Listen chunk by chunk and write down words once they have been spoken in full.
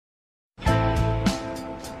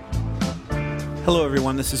Hello,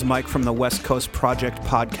 everyone. This is Mike from the West Coast Project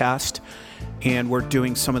podcast, and we're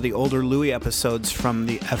doing some of the older Louis episodes from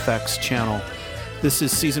the FX channel. This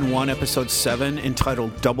is Season 1, Episode 7,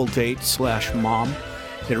 entitled Double Date/Mom.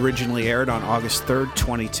 It originally aired on August 3rd,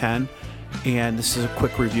 2010, and this is a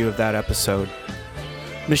quick review of that episode.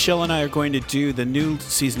 Michelle and I are going to do the new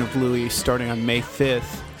season of Louis starting on May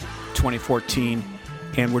 5th, 2014,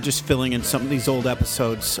 and we're just filling in some of these old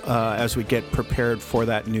episodes as we get prepared for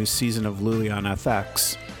that new season of Louis on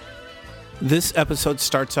FX. This episode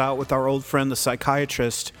starts out with our old friend, the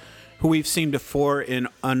psychiatrist, who we've seen before in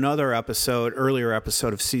another earlier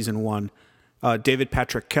episode of Season 1. David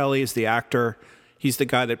Patrick Kelly is the actor. He's the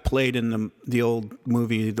guy that played in the old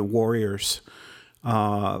movie, The Warriors,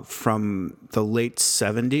 from the late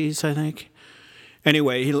 70s, I think.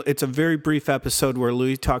 Anyway, it's a very brief episode where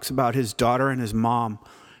Louis talks about his daughter and his mom.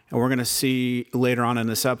 And we're going to see later on in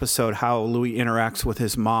this episode how Louis interacts with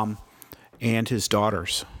his mom and his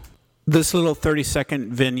daughters. This little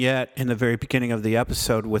 30-second vignette in the very beginning of the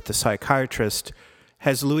episode with the psychiatrist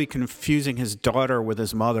has Louis confusing his daughter with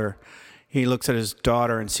his mother. He looks at his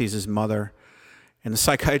daughter and sees his mother. And the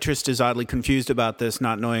psychiatrist is oddly confused about this,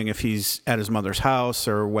 not knowing if he's at his mother's house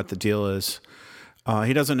or what the deal is.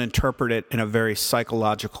 He doesn't interpret it in a very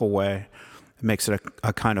psychological way. It makes it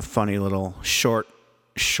a kind of funny little short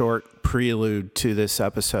prelude to this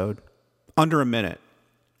episode. Under a minute.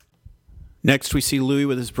 Next, we see Louis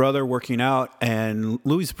with his brother working out, and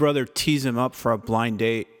Louis' brother tees him up for a blind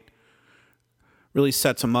date. Really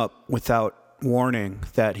sets him up without warning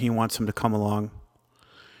that he wants him to come along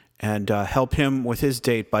and help him with his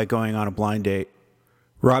date by going on a blind date.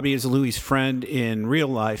 Robbie is Louis' friend in real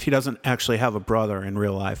life. He doesn't actually have a brother in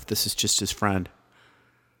real life. This is just his friend.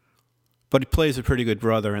 But he plays a pretty good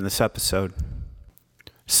brother in this episode.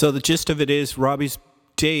 So the gist of it is Robbie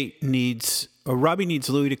needs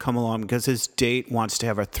Louis to come along because his date wants to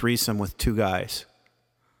have a threesome with two guys.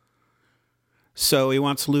 So he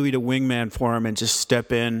wants Louis to wingman for him and just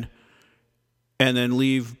step in and then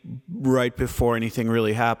leave right before anything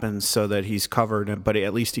really happens so that he's covered. But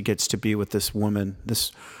at least he gets to be with this woman,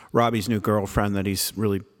 this Robbie's new girlfriend that he's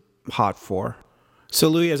really hot for. So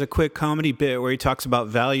Louis has a quick comedy bit where he talks about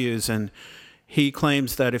values, and he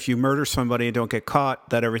claims that if you murder somebody and don't get caught,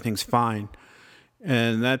 that everything's fine.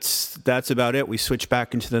 And that's about it. We switch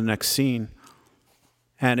back into the next scene.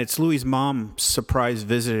 And it's Louis' mom surprise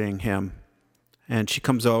visiting him. And she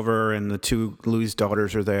comes over, and the two Louis'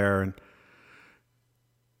 daughters are there, and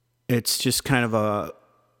it's just kind of a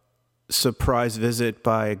surprise visit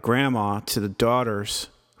by Grandma to the daughters,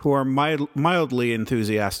 who are mildly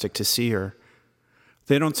enthusiastic to see her.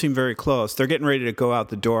 They don't seem very close. They're getting ready to go out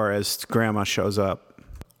the door as Grandma shows up.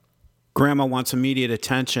 Grandma wants immediate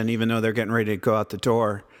attention, even though they're getting ready to go out the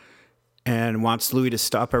door, and wants Louis to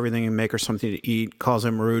stop everything and make her something to eat, calls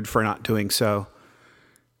him rude for not doing so.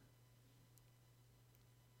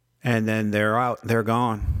 And then they're out. They're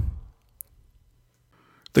gone.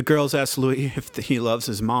 The girls ask Louis if he loves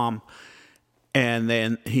his mom, and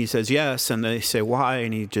then he says yes, and they say why,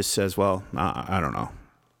 and he just says, well, I don't know.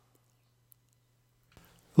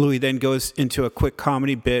 Louis then goes into a quick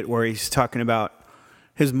comedy bit where he's talking about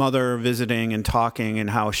his mother visiting and talking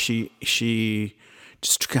and how she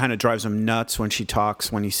just kind of drives him nuts when she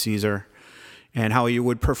talks when he sees her, and how he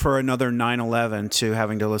would prefer another 9/11 to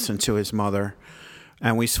having to listen to his mother.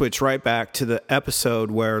 And we switch right back to the episode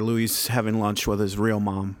where Louis is having lunch with his real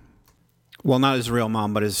mom. Well, not his real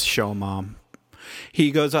mom, but his show mom. He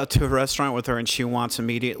goes out to a restaurant with her, and she wants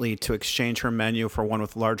immediately to exchange her menu for one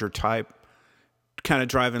with larger type, kind of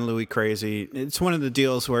driving Louis crazy. It's one of the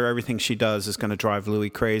deals where everything she does is going to drive Louis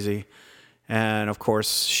crazy. And, of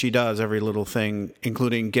course, she does every little thing,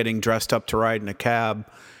 including getting dressed up to ride in a cab,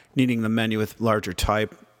 needing the menu with larger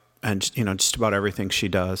type, and, just about everything she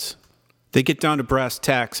does. They get down to brass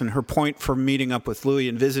tacks, and her point for meeting up with Louis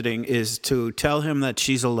and visiting is to tell him that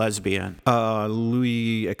she's a lesbian.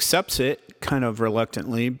 Louis accepts it, kind of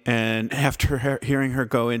reluctantly, and after hearing her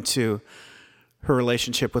go into her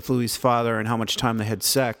relationship with Louis' father and how much time they had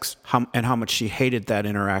sex, and how much she hated that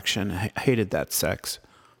interaction, hated that sex.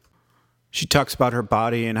 She talks about her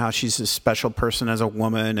body and how she's a special person as a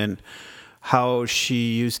woman, and how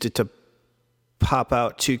she used it to pop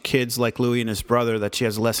out two kids like Louis and his brother that she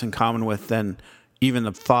has less in common with than even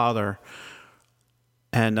the father.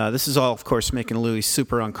 And this is all, of course, making Louis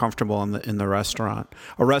super uncomfortable in the restaurant.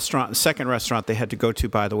 The second restaurant they had to go to,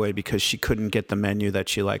 by the way, because she couldn't get the menu that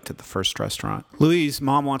she liked at the first restaurant. Louis'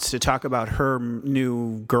 mom wants to talk about her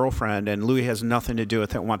new girlfriend, and Louis has nothing to do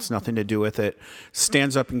with it, wants nothing to do with it,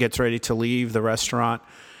 stands up and gets ready to leave the restaurant,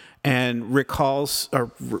 and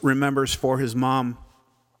remembers for his mom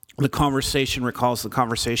recalls the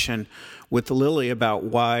conversation with Lily about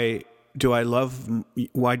why do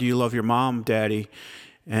you love your mom, Daddy?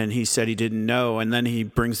 And he said he didn't know. And then he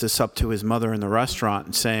brings this up to his mother in the restaurant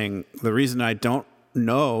and saying, the reason I don't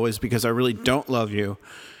know is because I really don't love you.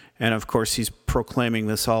 And of course, he's proclaiming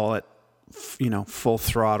this all at, full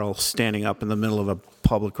throttle, standing up in the middle of a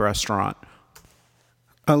public restaurant.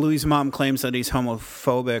 Louis' mom claims that he's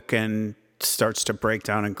homophobic and starts to break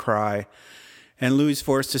down and cry. And Louis is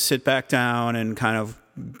forced to sit back down and kind of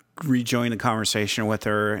rejoin the conversation with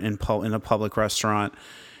her in a public restaurant.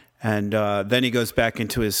 And then he goes back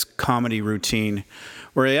into his comedy routine,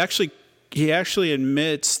 where he actually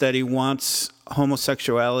admits that he wants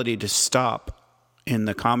homosexuality to stop in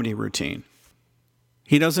the comedy routine.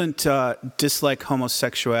 He doesn't dislike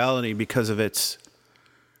homosexuality because of its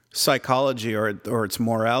psychology or its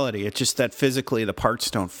morality. It's just that physically the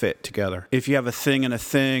parts don't fit together. If you have a thing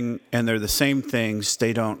and they're the same things,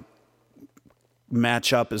 they don't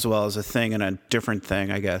match up as well as a thing and a different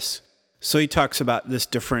thing, I guess. So he talks about this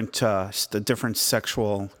the different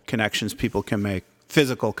sexual connections people can make,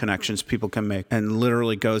 physical connections people can make, and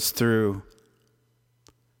literally goes through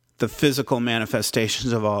the physical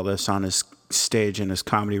manifestations of all this on his stage in his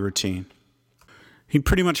comedy routine. He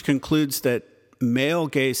pretty much concludes that male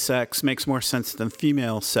gay sex makes more sense than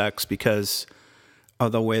female sex because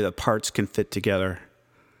of the way the parts can fit together.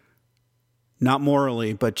 Not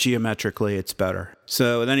morally, but geometrically, it's better.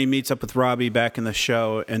 So then he meets up with Robbie back in the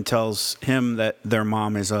show and tells him that their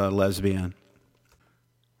mom is a lesbian.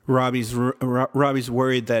 Robbie's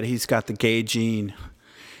worried that he's got the gay gene,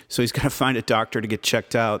 so he's got to find a doctor to get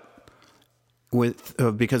checked out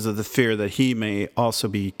because of the fear that he may also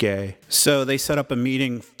be gay. So they set up a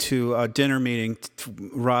dinner meeting,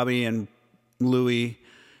 Robbie and Louis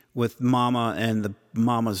with Mama and the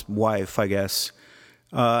Mama's wife, I guess.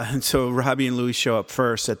 And so Robbie and Louis show up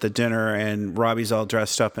first at the dinner, and Robbie's all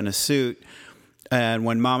dressed up in a suit. And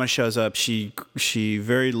when Mama shows up, she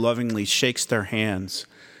very lovingly shakes their hands,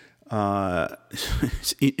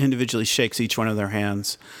 individually shakes each one of their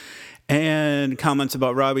hands, and comments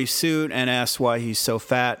about Robbie's suit and asks why he's so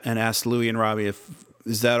fat, and asks Louis and Robbie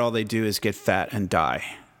is that all they do is get fat and die.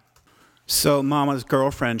 So Mama's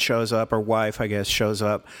girlfriend shows up, or wife, I guess, shows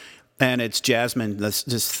up. And it's Jasmine, this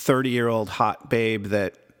 30-year-old hot babe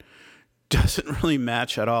that doesn't really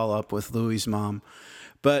match at all up with Louis' mom.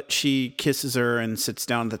 But she kisses her and sits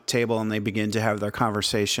down at the table, and they begin to have their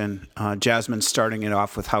conversation. Jasmine starting it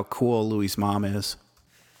off with how cool Louis' mom is.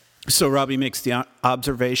 So Robbie makes the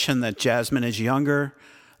observation that Jasmine is younger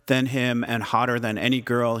than him and hotter than any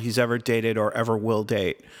girl he's ever dated or ever will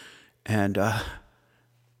date. And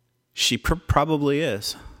she probably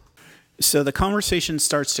is. So the conversation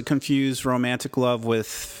starts to confuse romantic love with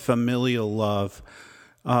familial love.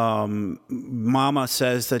 Mama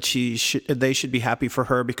says that they should be happy for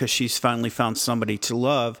her because she's finally found somebody to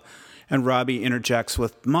love. And Robbie interjects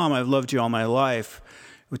with, Mom, I've loved you all my life,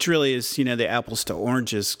 which really is, the apples to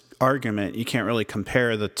oranges argument. You can't really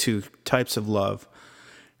compare the two types of love.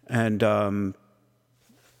 And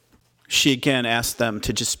she again asks them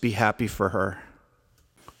to just be happy for her.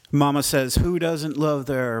 Mama says, who doesn't love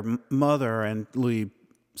their mother? And Louis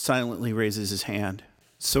silently raises his hand.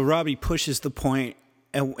 So Robbie pushes the point,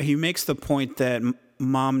 and he makes the point that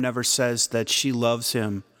Mom never says that she loves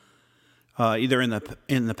him, either in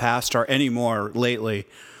the past or anymore lately,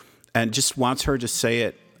 and just wants her to say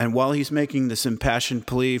it. And while he's making this impassioned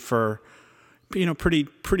plea for,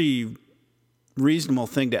 pretty reasonable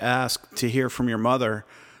thing to ask to hear from your mother,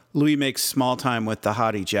 Louis makes small talk with the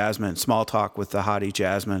hottie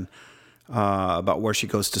Jasmine about where she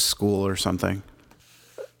goes to school or something.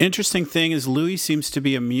 Interesting thing is Louis seems to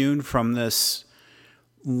be immune from this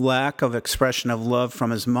lack of expression of love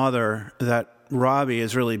from his mother that Robbie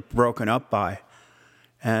is really broken up by.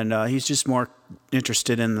 And he's just more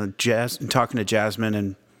interested in talking to Jasmine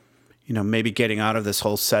and, maybe getting out of this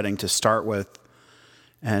whole setting to start with.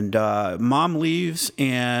 And Mom leaves,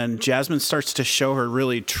 and Jasmine starts to show her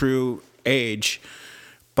really true age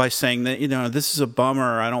by saying that, this is a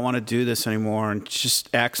bummer. I don't want to do this anymore. And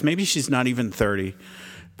just acts, maybe she's not even 30,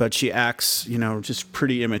 but she acts, just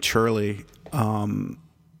pretty immaturely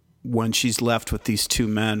when she's left with these two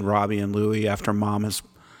men, Robbie and Louis, after Mom has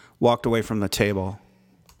walked away from the table.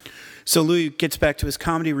 So Louis gets back to his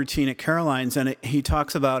comedy routine at Caroline's, and he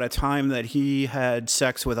talks about a time that he had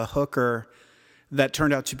sex with a hooker that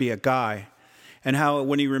turned out to be a guy, and how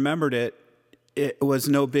when he remembered it, it was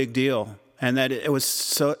no big deal, and that it was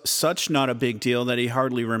such not a big deal that he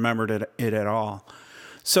hardly remembered it at all.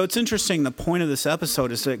 So it's interesting. The point of this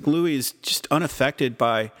episode is that Louis is just unaffected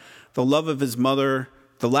by the love of his mother,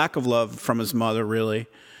 the lack of love from his mother, really,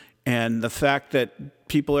 And the fact that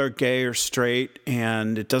people are gay or straight,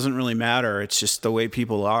 and it doesn't really matter. It's just the way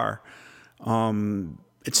people are.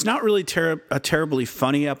 It's not really a terribly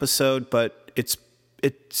funny episode, but it's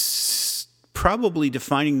probably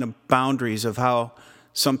defining the boundaries of how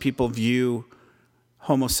some people view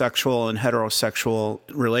homosexual and heterosexual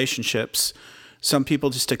relationships. Some people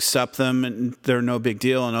just accept them and they're no big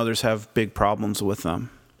deal, and others have big problems with them.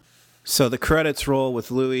 So the credits roll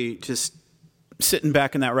with Louis just sitting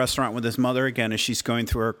back in that restaurant with his mother again as she's going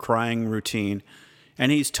through her crying routine,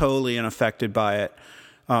 and he's totally unaffected by it.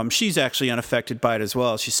 She's actually unaffected by it as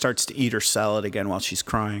well. She starts to eat her salad again while she's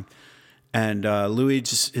crying. And Louis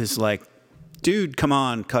just is like, dude, come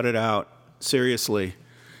on, cut it out. Seriously.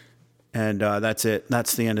 And that's it.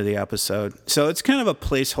 That's the end of the episode. So it's kind of a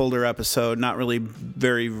placeholder episode, not really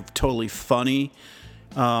very totally funny.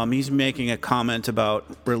 He's making a comment about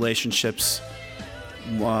relationships,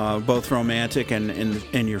 both romantic and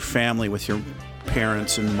in your family with your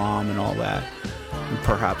parents and mom and all that, and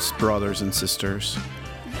perhaps brothers and sisters.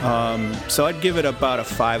 So I'd give it about a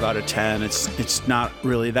 5 out of 10. It's not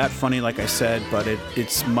really that funny, like I said, but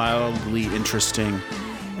it's mildly interesting.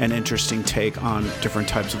 An interesting take on different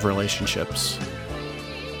types of relationships.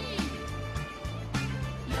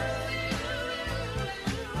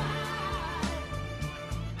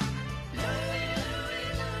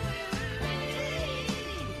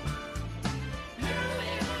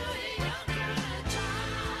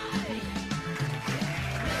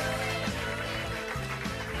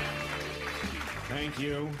 Thank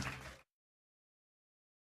you.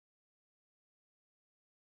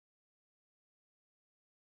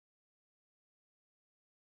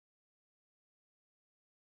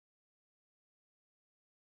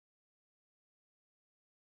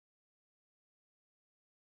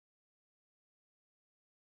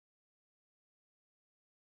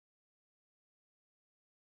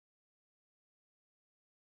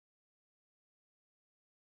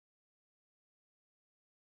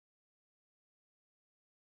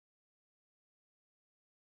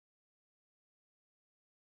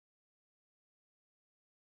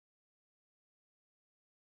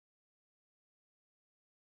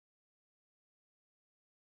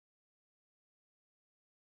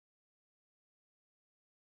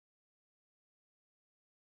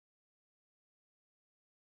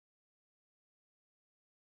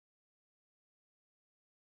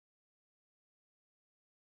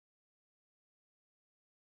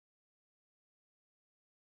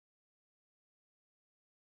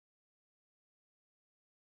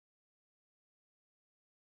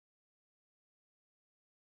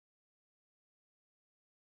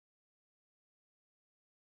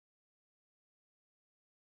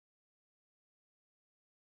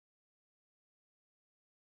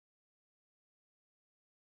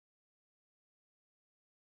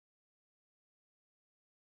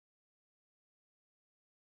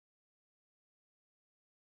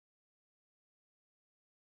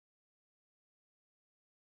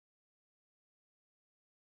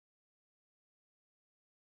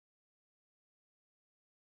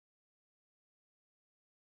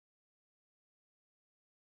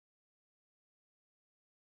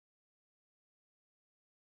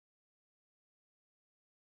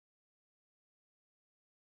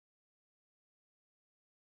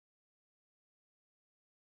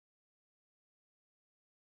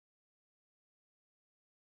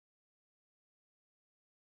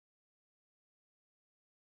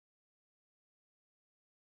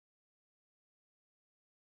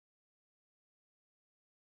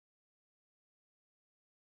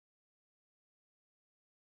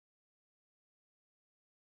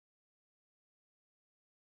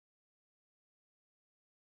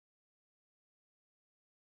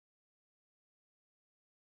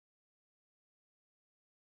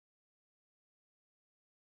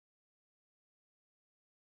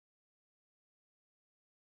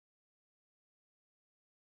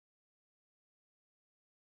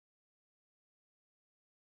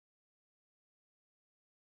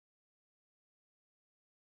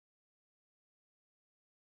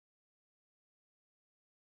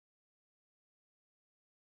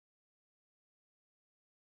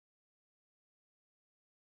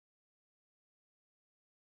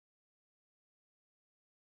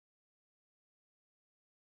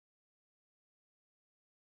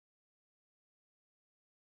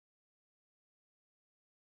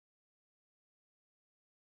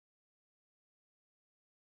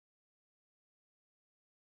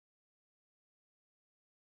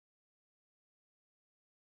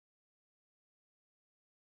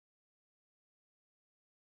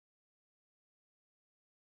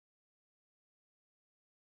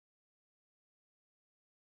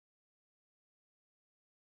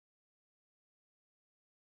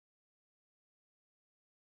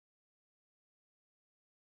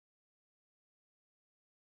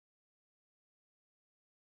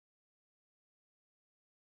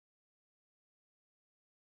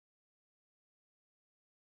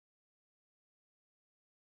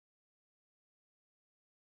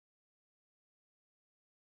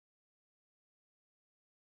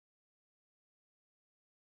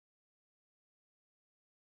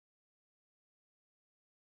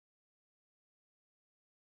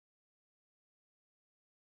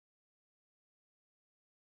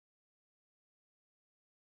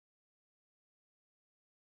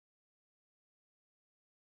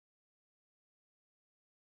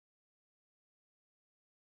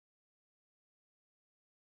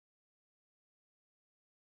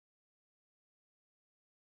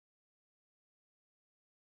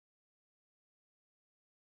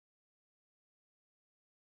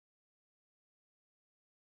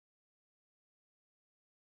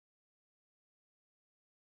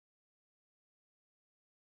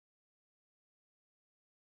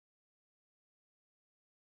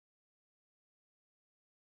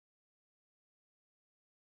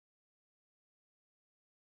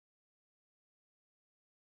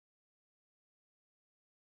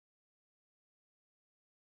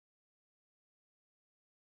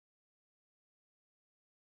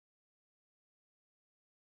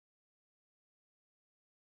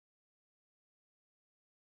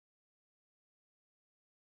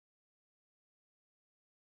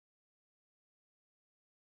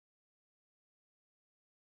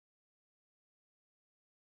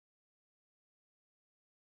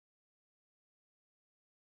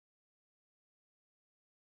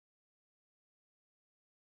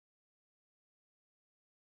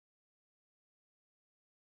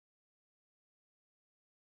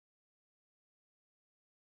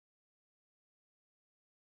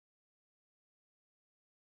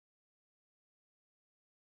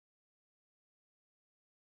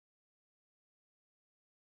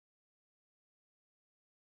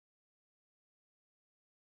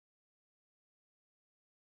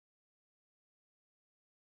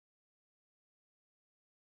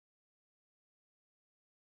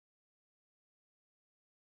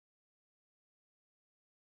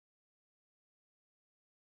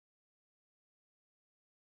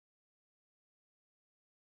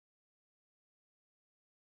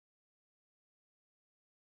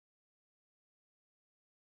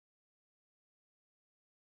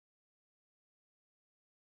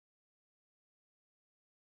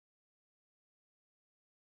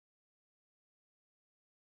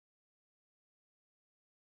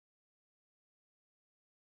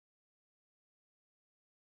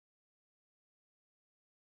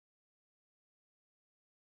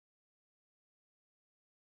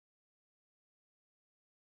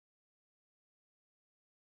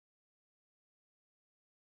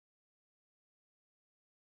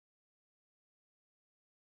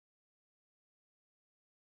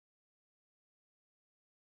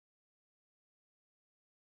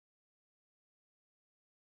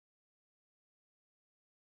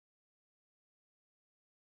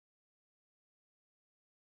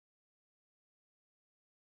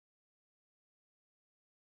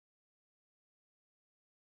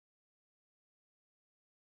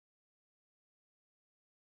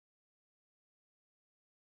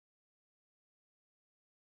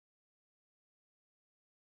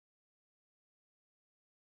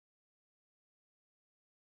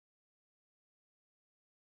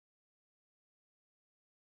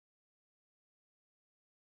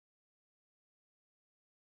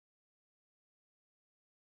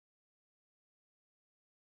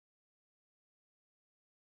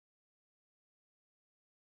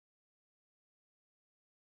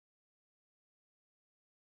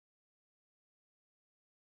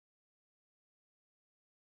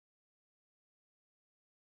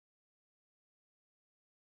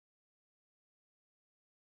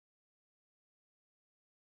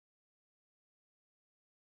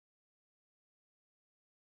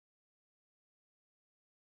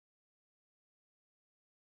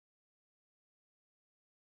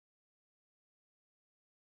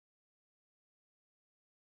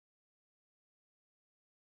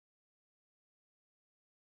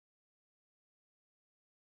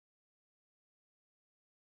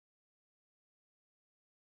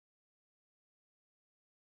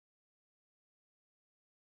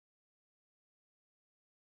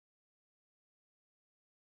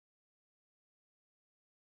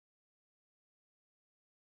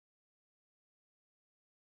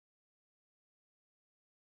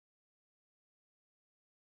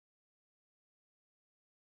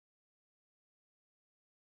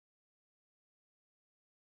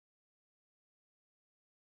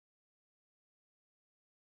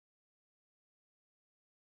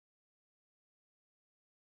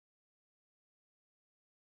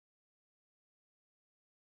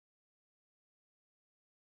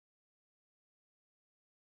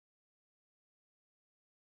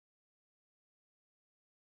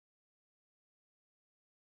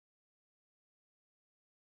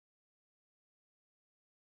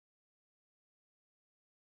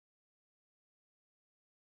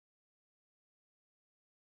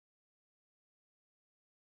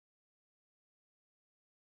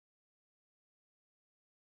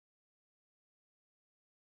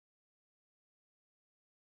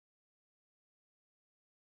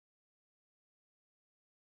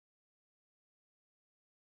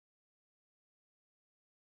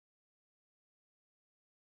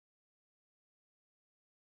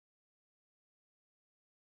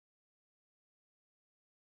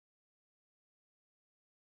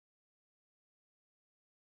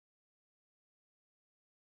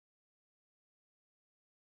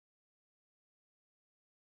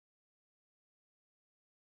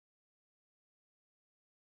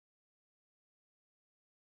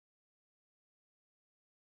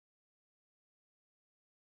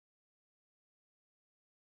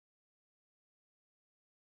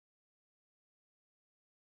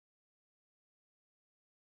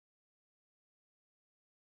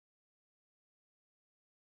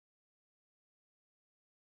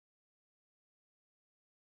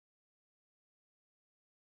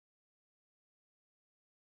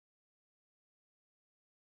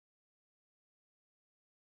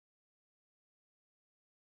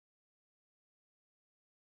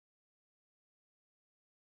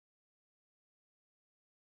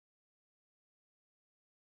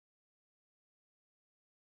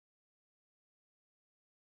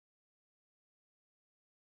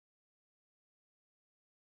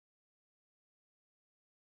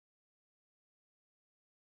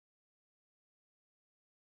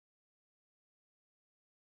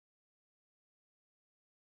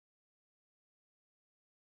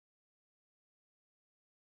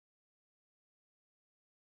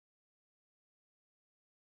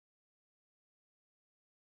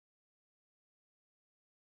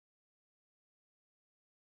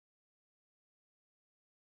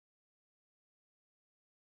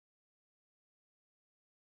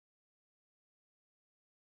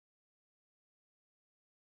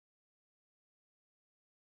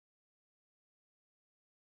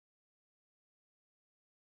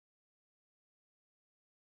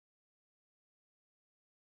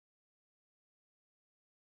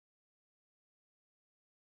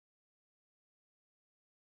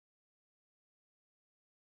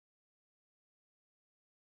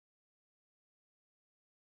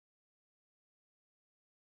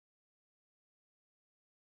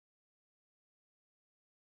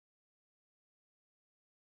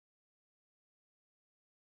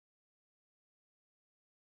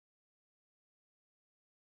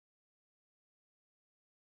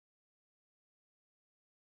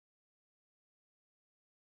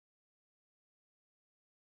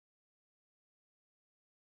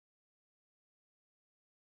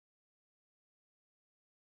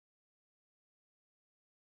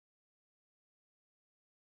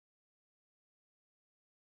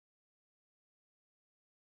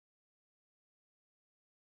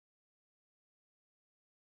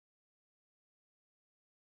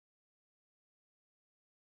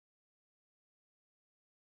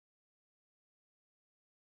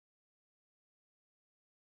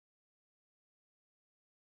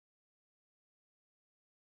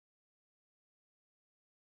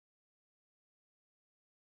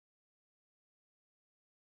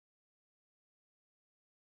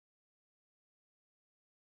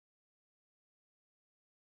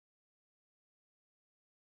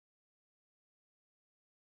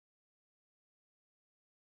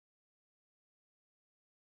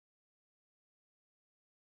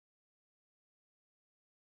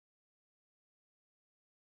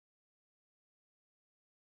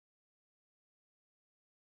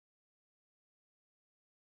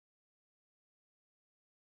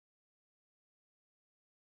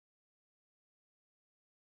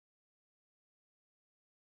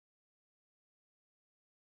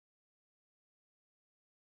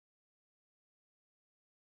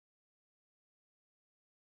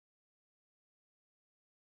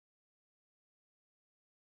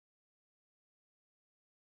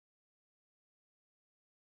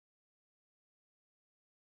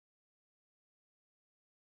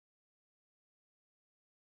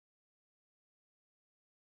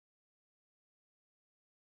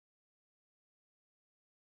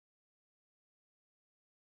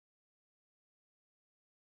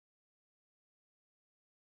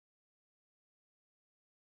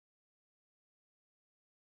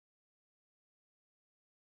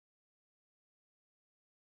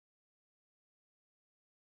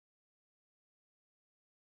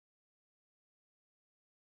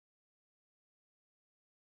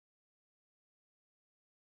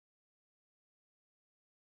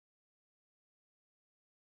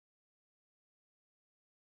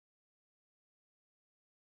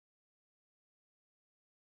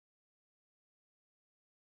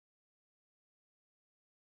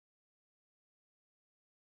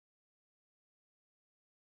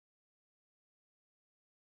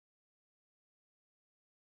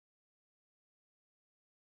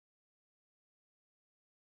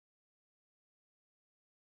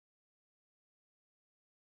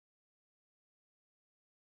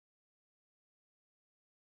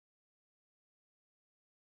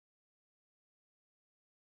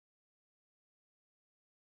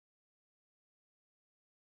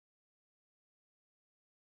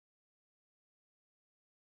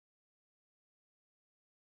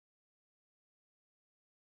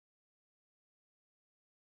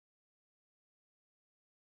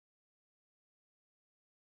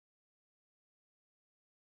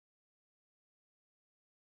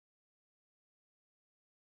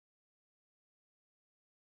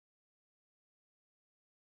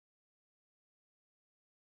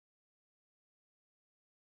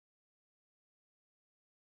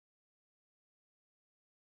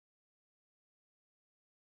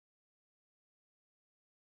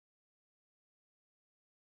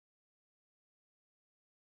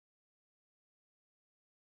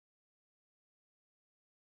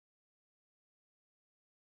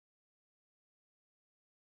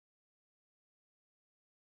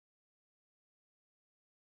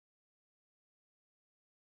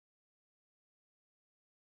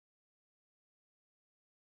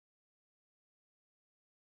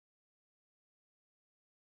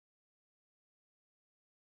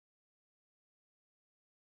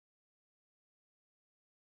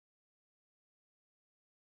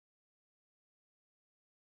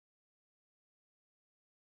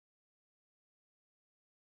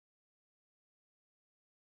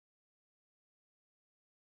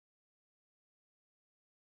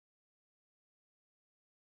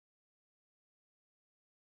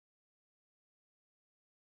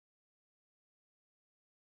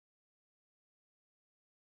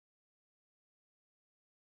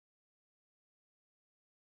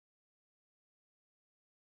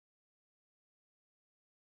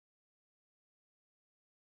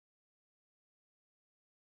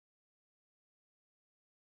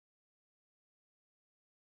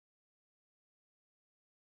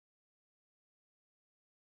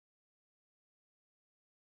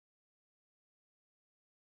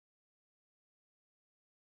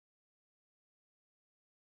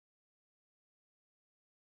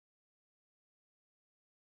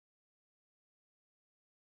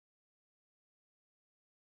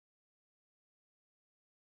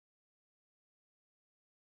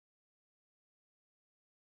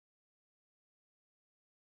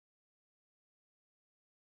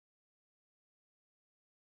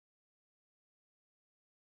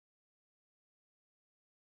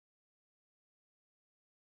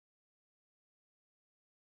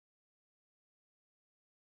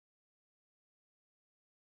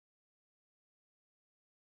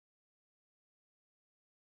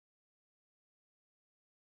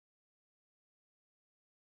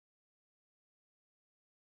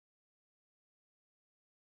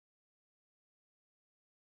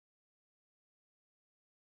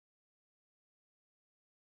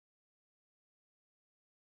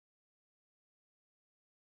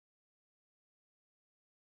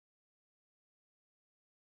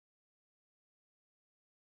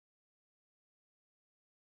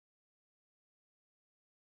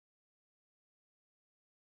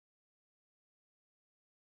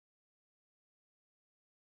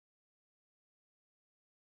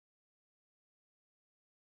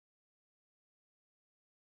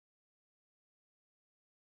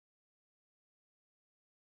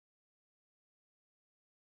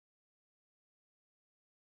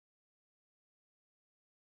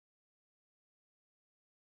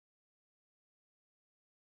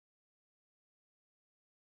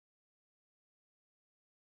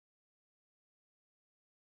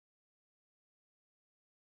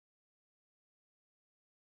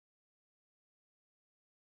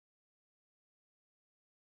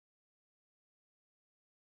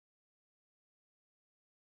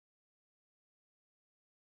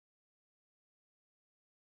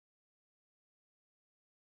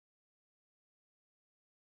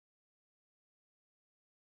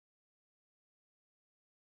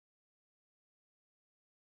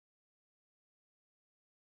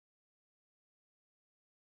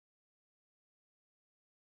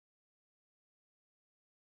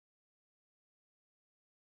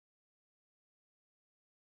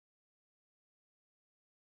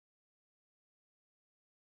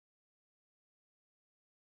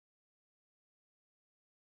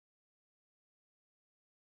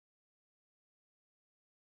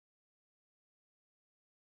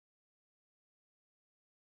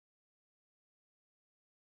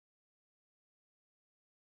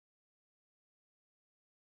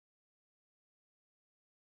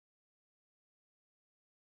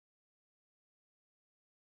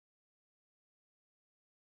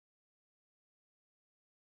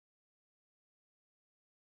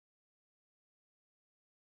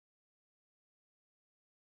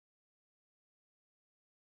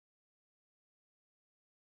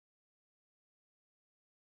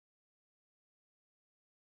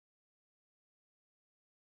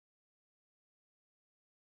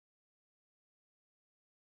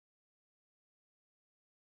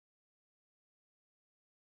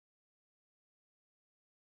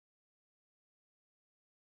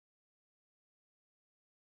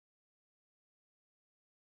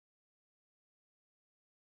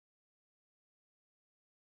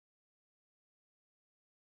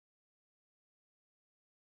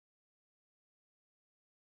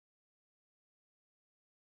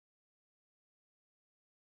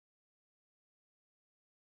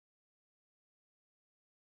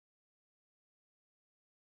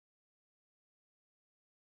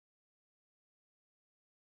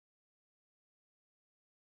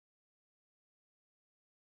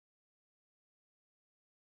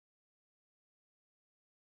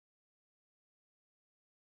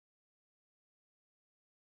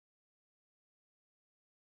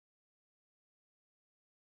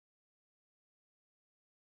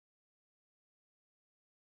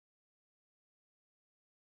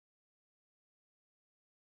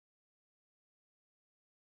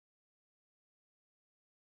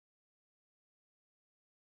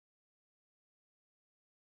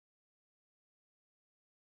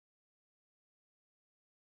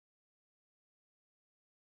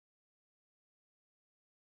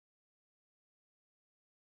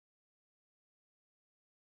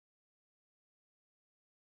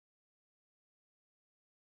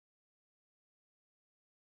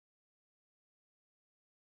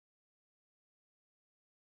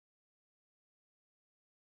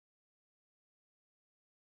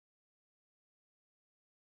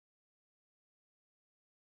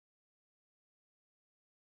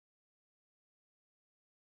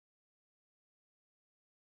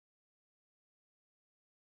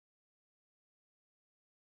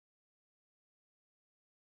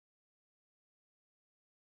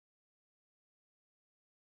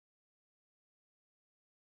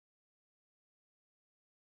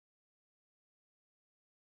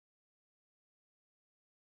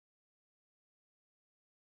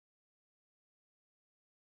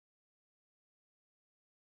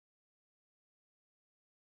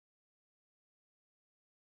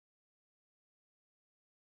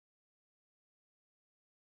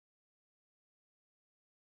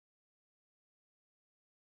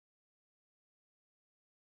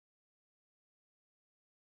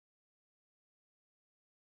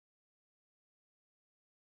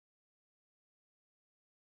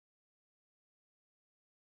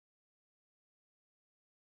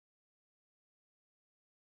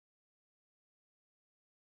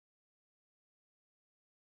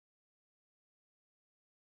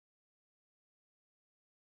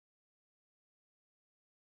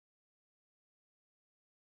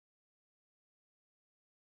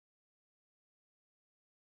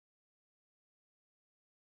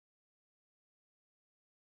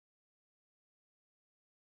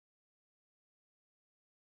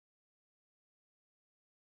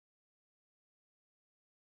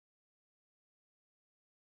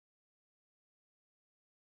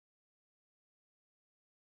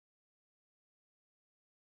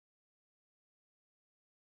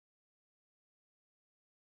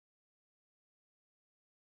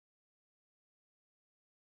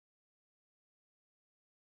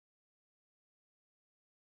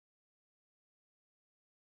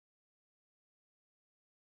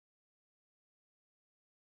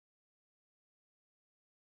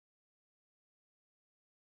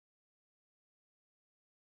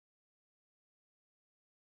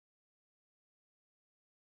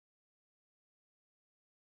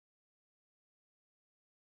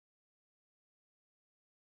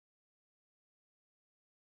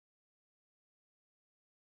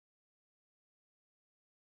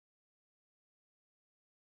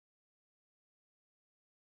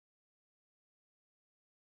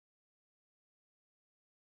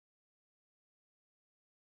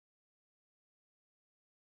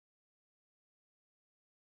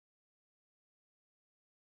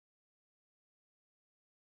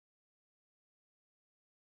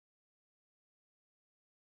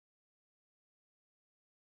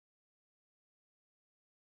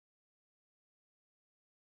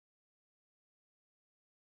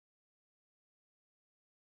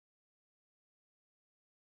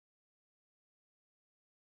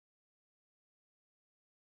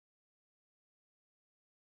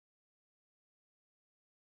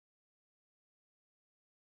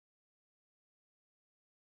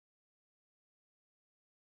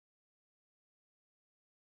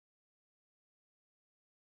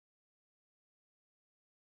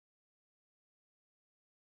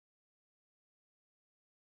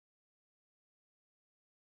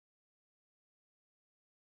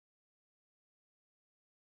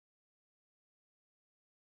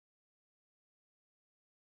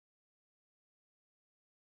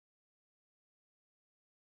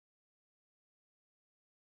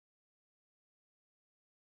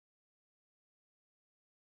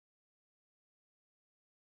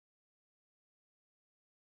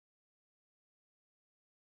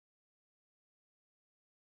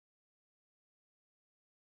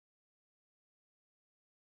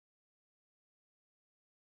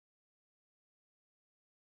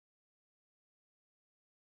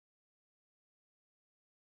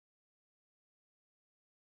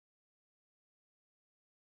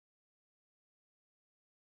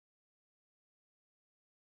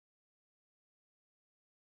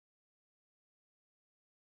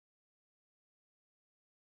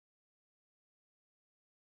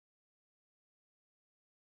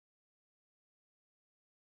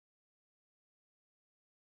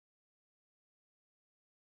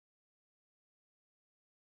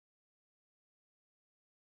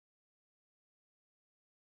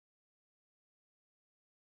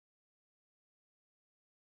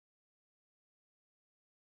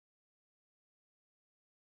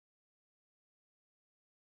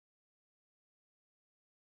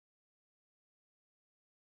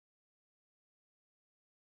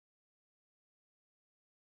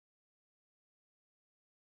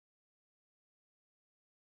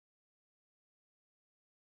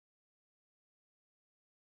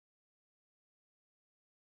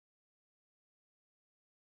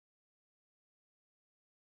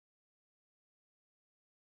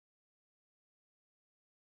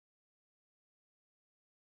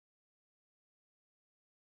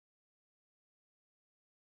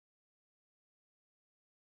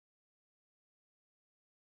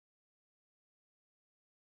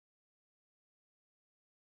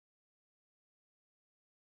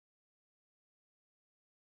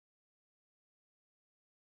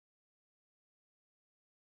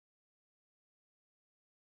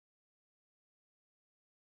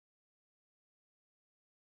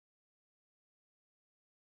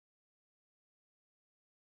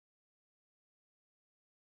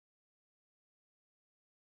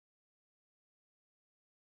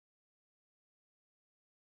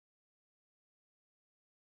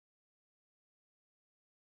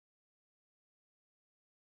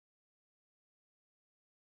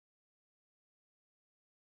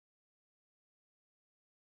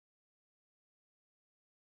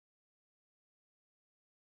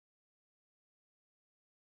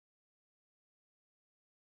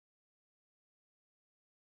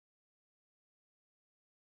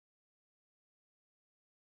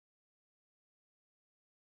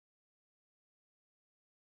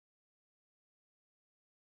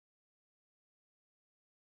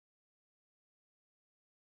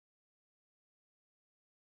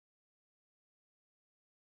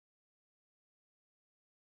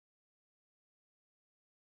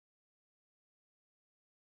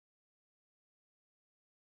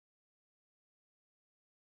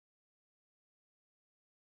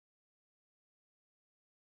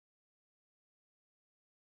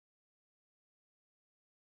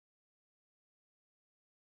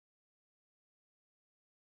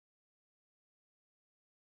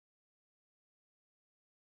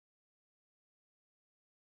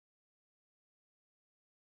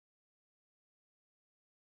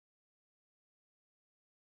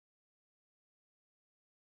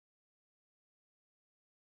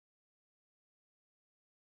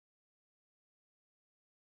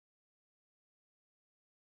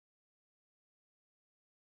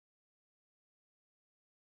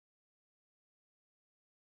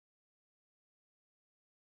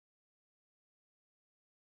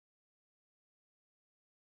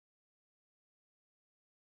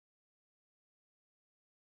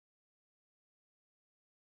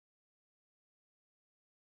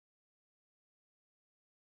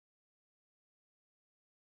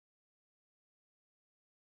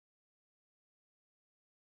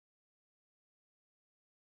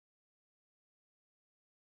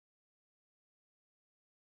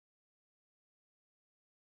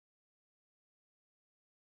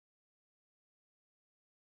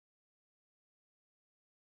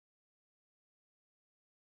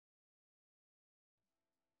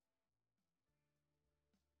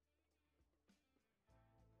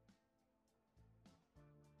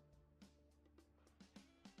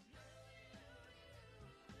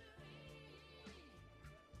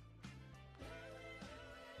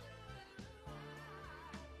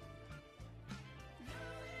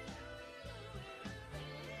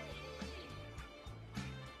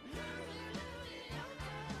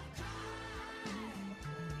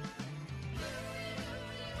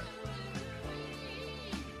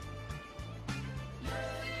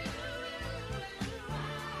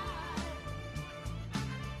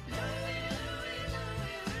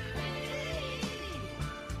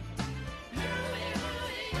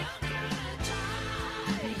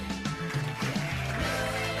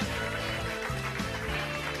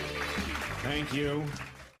 Thank you.